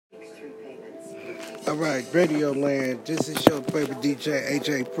All right, Radio Land. This is your favorite DJ,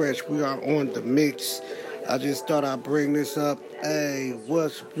 AJ Fresh. We are on the mix. I just thought I'd bring this up. Hey,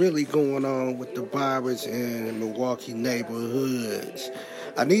 what's really going on with the virus in Milwaukee neighborhoods?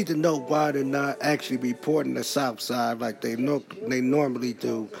 I need to know why they're not actually reporting the South Side like they normally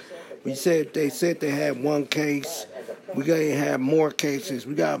do. They said they had one case. We gotta have more cases.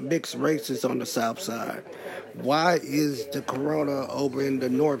 We got mixed races on the South Side. Why is the corona over in the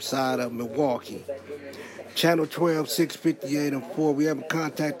north side of Milwaukee? Channel 12, 658 and 4. We haven't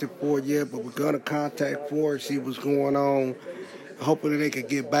contacted 4 yet, but we're going to contact 4 and see what's going on. Hoping that they can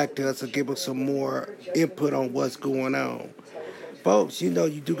get back to us and give us some more input on what's going on. Folks, you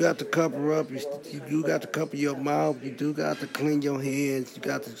do got to cover up. You do got to cover your mouth. You do got to clean your hands. You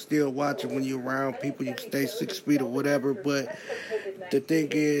got to still watch it when you're around people. You can stay 6 feet or whatever. But the thing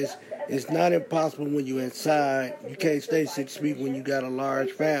is, it's not impossible when you're inside. You can't stay 6 feet when you got a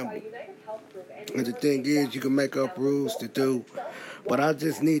large family. And the thing is, you can make up rules to do. But I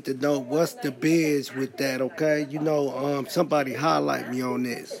just need to know what's the biz with that, okay? Somebody highlight me on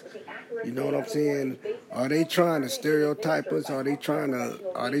this. You know what I'm saying? Are they trying to stereotype us? Are they trying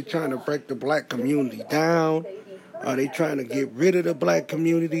to break the black community down? Are they trying to get rid of the black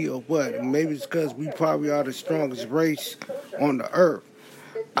community or what? Maybe it's because we probably are the strongest race on the earth.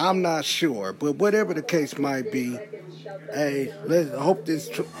 I'm not sure, but whatever the case might be, hey, let's hope this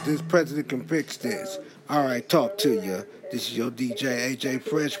president can fix this. All right, talk to you. This is your DJ AJ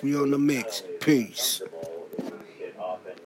Fresh. We on the mix. Peace.